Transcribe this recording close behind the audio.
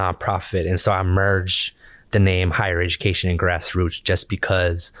nonprofit. And so I merged the name higher education and grassroots just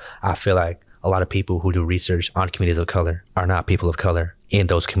because I feel like a lot of people who do research on communities of color are not people of color in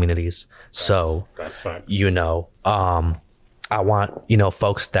those communities. That's fine. I want,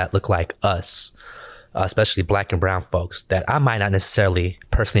 folks that look like us, especially black and brown folks that I might not necessarily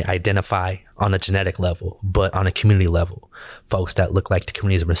personally identify on a genetic level, but on a community level, folks that look like the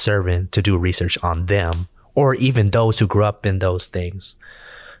communities we're serving, to do research on them, or even those who grew up in those things,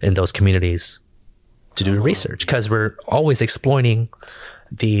 in those communities, to do research. Because we're always exploiting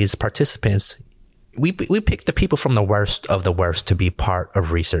these participants. We pick the people from the worst of the worst to be part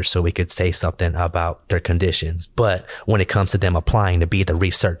of research so we could say something about their conditions. But when it comes to them applying to be the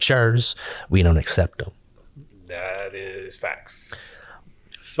researchers, we don't accept them. That is facts.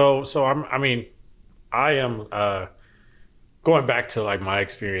 So I am going back to like my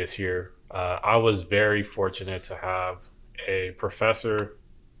experience here. I was very fortunate to have a professor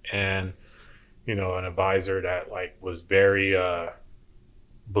and, an advisor that like was very,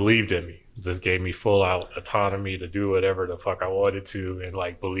 believed in me. Just gave me full out autonomy to do whatever the fuck I wanted to, and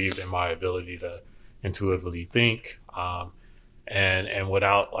like believed in my ability to intuitively think. And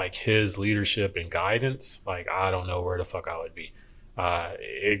without like his leadership and guidance, like I don't know where the fuck I would be.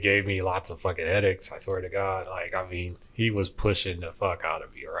 It gave me lots of fucking headaches. I swear to God. Like, I mean, he was pushing the fuck out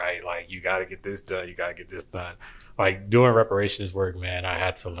of me, right? Like, you got to get this done. You got to get this done. Like doing reparations work, man, I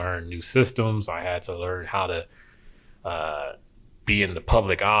had to learn new systems. I had to learn how to, be in the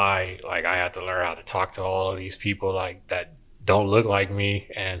public eye. Like I had to learn how to talk to all of these people like that don't look like me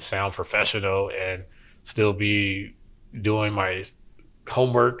and sound professional and still be doing my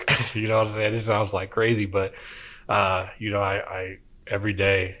homework. You know what I'm saying? It sounds like crazy, but I every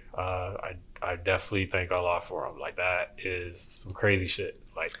day I definitely thank Allah for him. Like that is some crazy shit.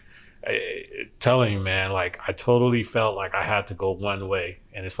 Like telling you, man, like I totally felt like I had to go one way,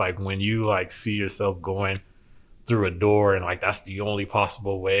 and it's like when you like see yourself going through a door and like that's the only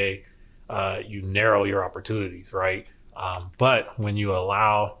possible way, you narrow your opportunities, right? But when you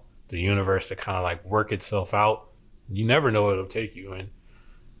allow the universe to kind of like work itself out, you never know where it'll take you. And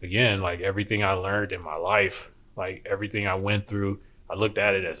again, like everything I learned in my life, like everything I went through, I looked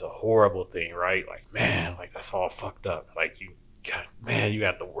at it as a horrible thing, right? Like, man, like that's all fucked up. Like you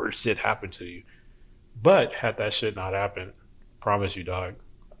got the worst shit happen to you. But had that shit not happened, promise you, dog,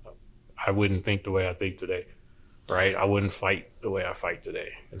 I wouldn't think the way I think today. Right? I wouldn't fight the way I fight today.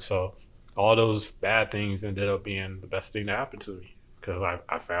 And so all those bad things ended up being the best thing that happened to me, because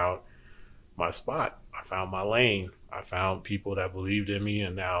I found my spot. I found my lane. I found people that believed in me.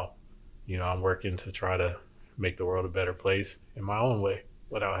 And now, I'm working to try to make the world a better place in my own way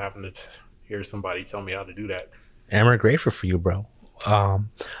without having to hear somebody tell me how to do that. And we're grateful for you, bro.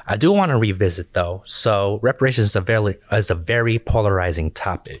 I do want to revisit though. So reparations is a very polarizing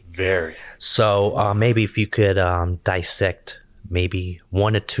topic. Very. So maybe if you could dissect maybe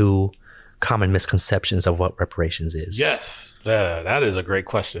one or two common misconceptions of what reparations is. Yes, that is a great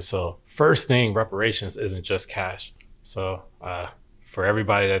question. So first thing, reparations isn't just cash. So for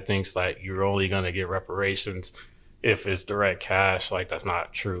everybody that thinks like you're only going to get reparations if it's direct cash, like that's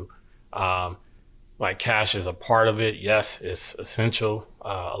not true. Like cash is a part of it. Yes, it's essential.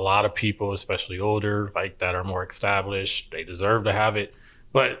 A lot of people, especially older, like that are more established, they deserve to have it.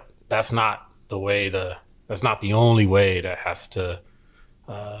 But that's not that's not the only way that has to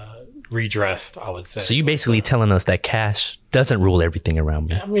redressed, I would say. So you basically telling us that cash doesn't rule everything around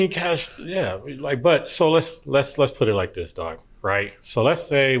me. I mean, cash, yeah. Like, but so let's put it like this, dog. Right? So let's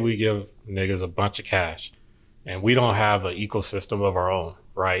say we give niggas a bunch of cash and we don't have an ecosystem of our own.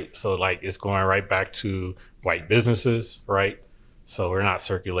 Right. So like it's going right back to white businesses. Right. So we're not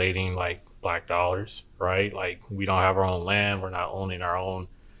circulating like black dollars. Right. Like we don't have our own land. We're not owning our own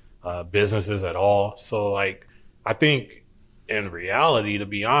businesses at all. So like I think in reality, to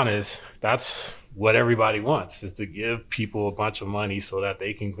be honest, that's what everybody wants, is to give people a bunch of money so that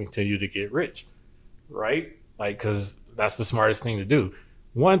they can continue to get rich. Right. Like, because that's the smartest thing to do.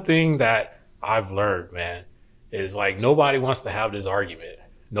 One thing that I've learned, man, is like nobody wants to have this argument.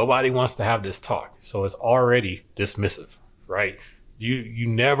 Nobody wants to have this talk. So it's already dismissive, right? You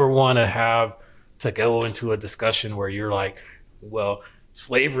never want to have to go into a discussion where you're like, well,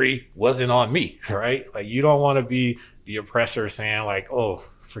 slavery wasn't on me, right? Like you don't want to be the oppressor saying like, oh,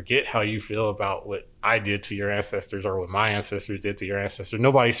 forget how you feel about what I did to your ancestors or what my ancestors did to your ancestors.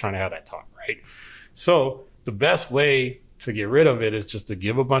 Nobody's trying to have that talk, right? So the best way to get rid of it is just to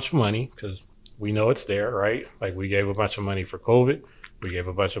give a bunch of money, because we know it's there, right? Like we gave a bunch of money for COVID. We gave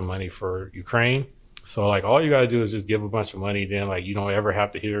a bunch of money for Ukraine. So like all you got to do is just give a bunch of money. Then like you don't ever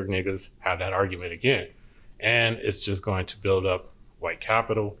have to hear niggas have that argument again. And it's just going to build up white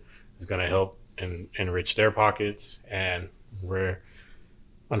capital is going to help enrich their pockets. And we're,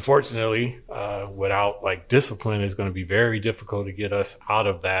 unfortunately, without like discipline, it's going to be very difficult to get us out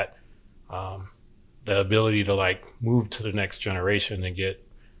of that. The ability to like move to the next generation and get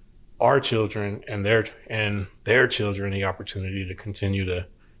our children and their children the opportunity to continue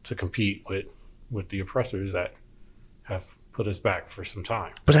to compete with the oppressors that have put us back for some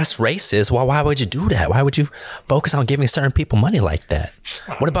time. But that's racist. Why would you do that? Why would you focus on giving certain people money like that?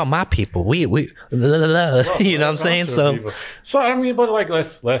 What about my people? We you know what I'm saying? So I mean, but like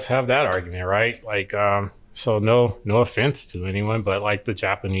let's have that argument, right? Like so no offense to anyone, but like the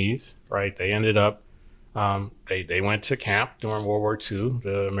Japanese, right? They ended up they went to camp during World War II.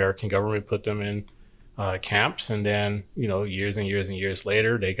 The American government put them in camps, and then years and years and years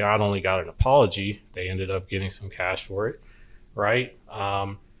later, they not only got an apology, they ended up getting some cash for it, right?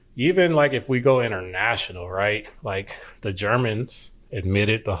 Even like if we go international, right? Like the Germans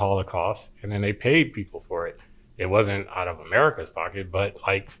admitted the Holocaust, and then they paid people for it. It wasn't out of America's pocket, but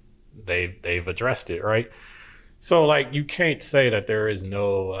like they've addressed it, right? So like you can't say that there is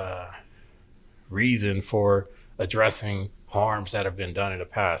no reason for addressing harms that have been done in the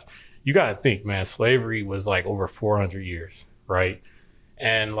past. You got to think, man, slavery was like over 400 years, right?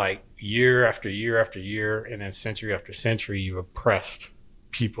 And like year after year after year, and then century after century, you oppressed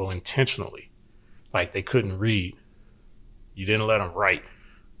people intentionally. Like they couldn't read. You didn't let them write.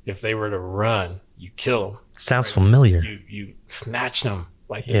 If they were to run, you kill them. Sounds familiar. You snatch them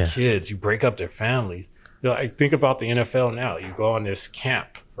like they're kids. You break up their families. Like, think about the NFL now. You go on this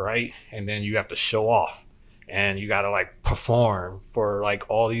camp, right? And then you have to show off. And you got to like perform for like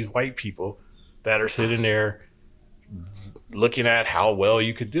all these white people that are sitting there looking at how well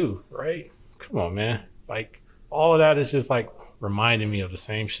you could do, right? Come on, man. Like all of that is just like reminding me of the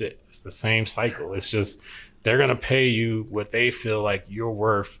same shit. It's the same cycle. It's just they're going to pay you what they feel like you're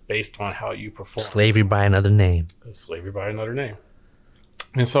worth based on how you perform. Slavery by another name. Slavery by another name.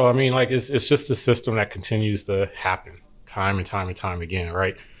 And so, I mean, like, it's just a system that continues to happen time and time and time again,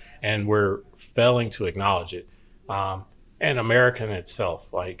 right? And we're failing to acknowledge it. And America in itself,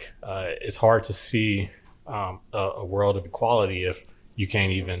 like, it's hard to see a world of equality if you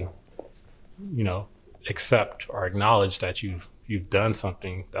can't even, accept or acknowledge that you've done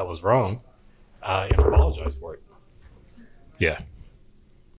something that was wrong and apologize for it. Yeah.